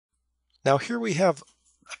Now here we have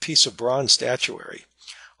a piece of bronze statuary,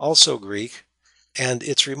 also Greek, and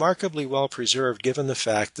it's remarkably well preserved given the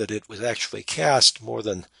fact that it was actually cast more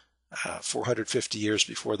than 450 years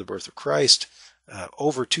before the birth of Christ,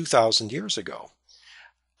 over 2,000 years ago.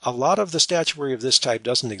 A lot of the statuary of this type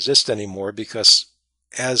doesn't exist anymore because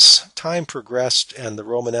as time progressed and the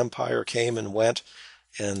Roman Empire came and went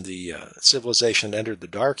and the civilization entered the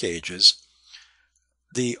Dark Ages,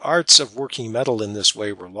 the arts of working metal in this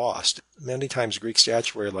way were lost. Many times Greek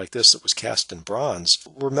statuary like this that was cast in bronze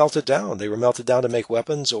were melted down. They were melted down to make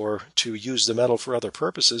weapons or to use the metal for other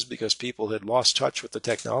purposes because people had lost touch with the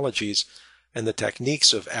technologies and the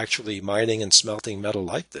techniques of actually mining and smelting metal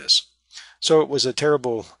like this. So it was a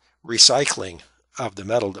terrible recycling of the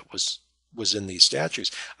metal that was in these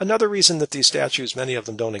statues. Another reason that these statues, many of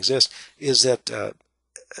them don't exist, is that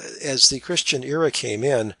as the Christian era came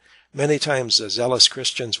in, many times zealous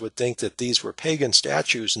Christians would think that these were pagan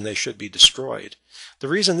statues and they should be destroyed. The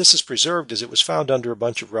reason this is preserved is it was found under a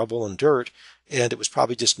bunch of rubble and dirt, and it was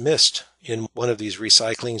probably just missed in one of these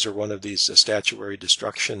recyclings or one of these statuary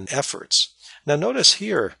destruction efforts. Now notice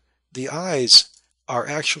here, the eyes are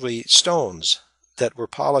actually stones that were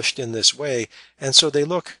polished in this way, and so they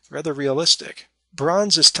look rather realistic.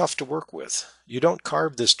 Bronze is tough to work with. You don't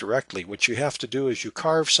carve this directly. What you have to do is you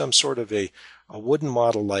carve some sort of a wooden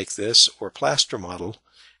model like this or plaster model,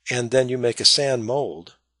 and then you make a sand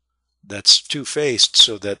mold that's two-faced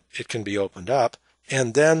so that it can be opened up,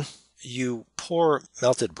 and then you pour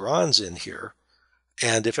melted bronze in here,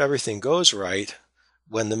 and if everything goes right,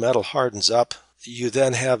 when the metal hardens up, you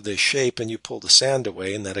then have the shape and you pull the sand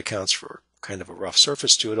away, and that accounts for kind of a rough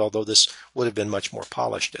surface to it, although this would have been much more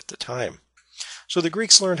polished at the time. So the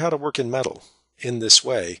Greeks learned how to work in metal in this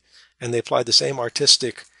way, and they applied the same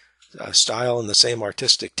artistic style and the same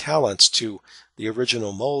artistic talents to the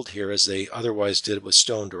original mold here as they otherwise did with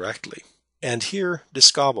stone directly. And here,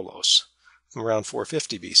 Discobolos, from around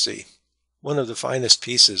 450 BC, one of the finest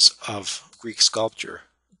pieces of Greek sculpture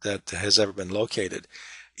that has ever been located.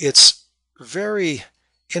 It's very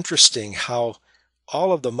interesting how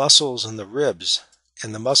all of the muscles and the ribs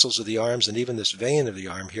and the muscles of the arms and even this vein of the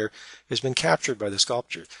arm here has been captured by the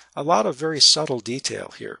sculpture. A lot of very subtle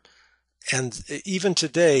detail here. And even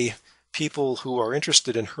today, people who are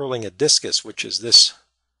interested in hurling a discus, which is this,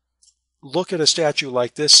 look at a statue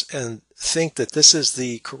like this and think that this is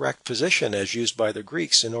the correct position as used by the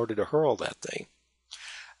Greeks in order to hurl that thing.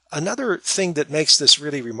 Another thing that makes this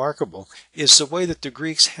really remarkable is the way that the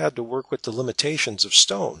Greeks had to work with the limitations of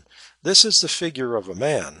stone. This is the figure of a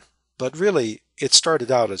man, but really it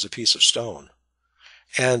started out as a piece of stone.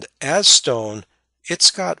 And as stone,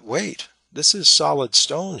 it's got weight. This is solid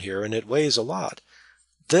stone here, and it weighs a lot.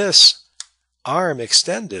 This arm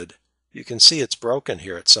extended, you can see it's broken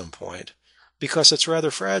here at some point, because it's rather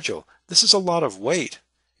fragile. This is a lot of weight,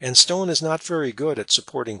 and stone is not very good at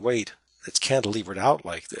supporting weight that's cantilevered out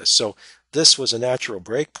like this. So this was a natural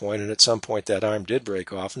break point, and at some point that arm did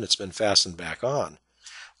break off, and it's been fastened back on.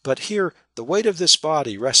 But here, the weight of this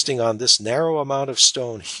body resting on this narrow amount of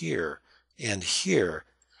stone here and here,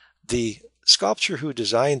 the sculptor who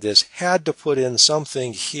designed this had to put in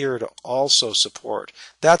something here to also support.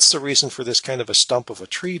 That's the reason for this kind of a stump of a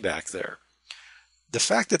tree back there. The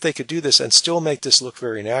fact that they could do this and still make this look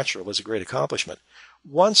very natural was a great accomplishment.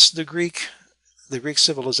 Once the Greek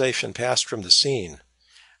civilization passed from the scene,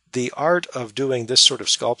 the art of doing this sort of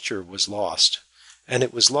sculpture was lost. And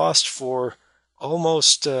it was lost for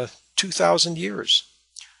almost 2,000 years,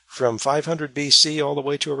 from 500 BC all the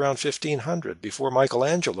way to around 1500, before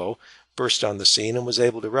Michelangelo burst on the scene and was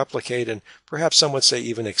able to replicate and perhaps some would say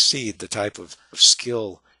even exceed the type of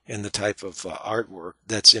skill and the type of artwork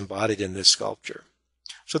that's embodied in this sculpture.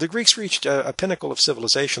 So the Greeks reached a pinnacle of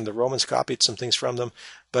civilization. The Romans copied some things from them,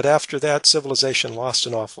 but after that civilization lost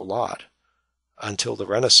an awful lot until the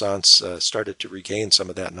Renaissance started to regain some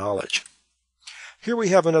of that knowledge. Here we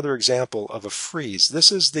have another example of a frieze.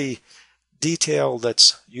 This is the detail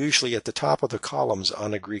that's usually at the top of the columns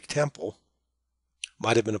on a Greek temple.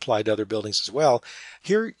 Might have been applied to other buildings as well.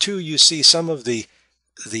 Here, too, you see some of the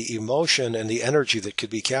emotion and the energy that could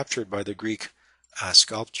be captured by the Greek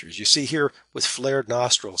sculptures. You see here with flared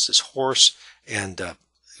nostrils, this horse and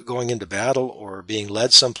going into battle or being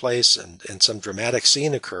led someplace and some dramatic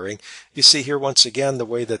scene occurring. You see here once again the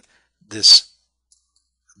way that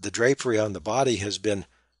the drapery on the body has been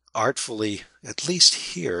artfully, at least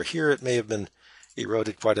here it may have been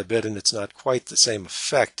eroded quite a bit and it's not quite the same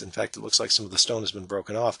effect. In fact, it looks like some of the stone has been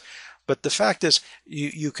broken off. But the fact is,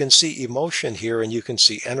 you can see emotion here and you can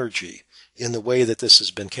see energy in the way that this has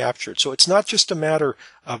been captured. So it's not just a matter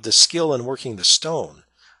of the skill in working the stone,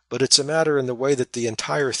 but it's a matter in the way that the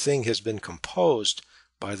entire thing has been composed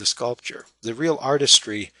by the sculpture. The real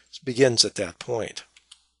artistry begins at that point.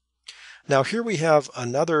 Now here we have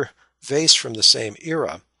another vase from the same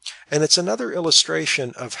era, and it's another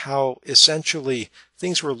illustration of how essentially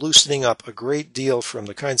things were loosening up a great deal from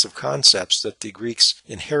the kinds of concepts that the Greeks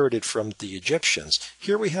inherited from the Egyptians.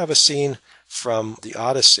 Here we have a scene from the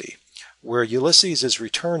Odyssey where Ulysses is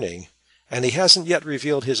returning, and he hasn't yet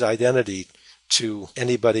revealed his identity to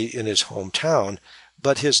anybody in his hometown,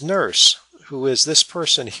 but his nurse, who is this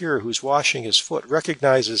person here who's washing his foot,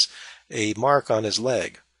 recognizes a mark on his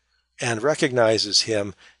leg and recognizes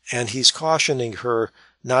him, and he's cautioning her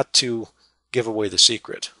not to give away the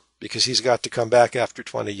secret, because he's got to come back after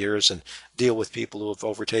 20 years and deal with people who have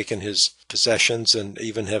overtaken his possessions and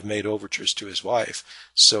even have made overtures to his wife.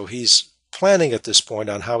 So he's planning at this point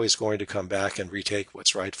on how he's going to come back and retake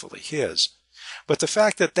what's rightfully his. But the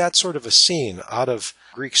fact that that sort of a scene out of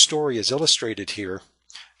Greek story is illustrated here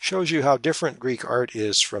shows you how different Greek art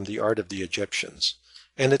is from the art of the Egyptians.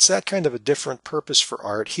 And it's that kind of a different purpose for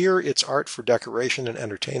art. Here it's art for decoration and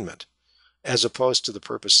entertainment, as opposed to the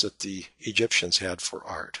purpose that the Egyptians had for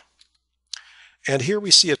art. And here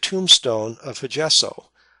we see a tombstone of Janossy.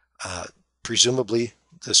 Presumably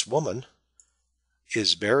this woman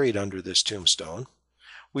is buried under this tombstone.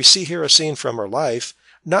 We see here a scene from her life,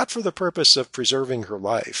 not for the purpose of preserving her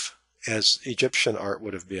life, as Egyptian art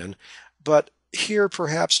would have been, but here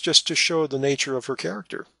perhaps just to show the nature of her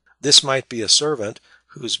character. This might be a servant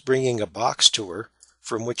who's bringing a box to her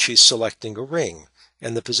from which she's selecting a ring,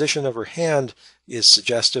 and the position of her hand is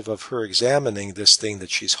suggestive of her examining this thing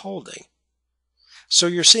that she's holding. So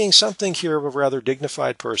you're seeing something here of a rather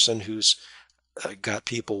dignified person who's got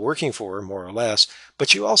people working for her, more or less,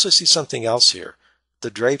 but you also see something else here.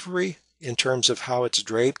 The drapery, in terms of how it's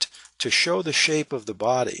draped, to show the shape of the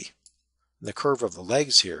body, the curve of the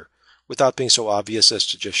legs here, without being so obvious as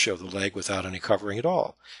to just show the leg without any covering at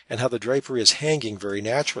all, and how the drapery is hanging very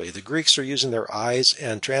naturally. The Greeks are using their eyes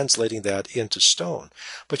and translating that into stone.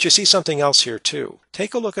 But you see something else here too.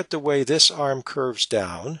 Take a look at the way this arm curves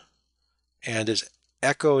down and is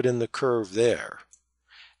echoed in the curve there.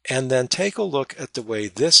 And then take a look at the way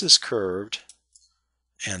this is curved,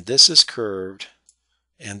 and this is curved,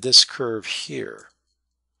 and this curve here.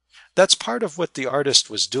 That's part of what the artist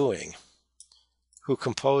was doing, who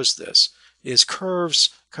composed this, is curves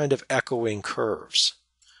kind of echoing curves.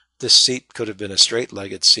 This seat could have been a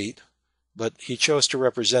straight-legged seat, but he chose to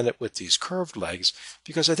represent it with these curved legs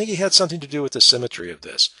because I think he had something to do with the symmetry of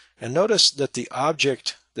this. And notice that the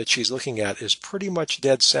object that she's looking at is pretty much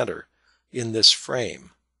dead center in this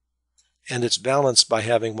frame. And it's balanced by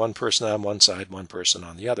having one person on one side, one person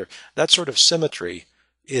on the other. That sort of symmetry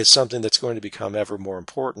is something that's going to become ever more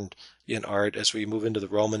important in art as we move into the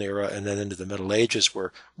Roman era and then into the Middle Ages,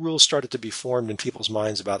 where rules started to be formed in people's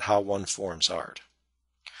minds about how one forms art.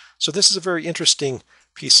 So this is a very interesting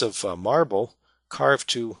piece of marble carved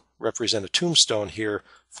to represent a tombstone here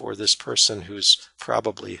for this person who's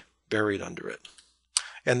probably buried under it.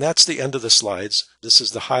 And that's the end of the slides. This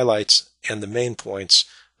is the highlights and the main points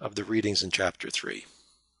of the readings in Chapter 3.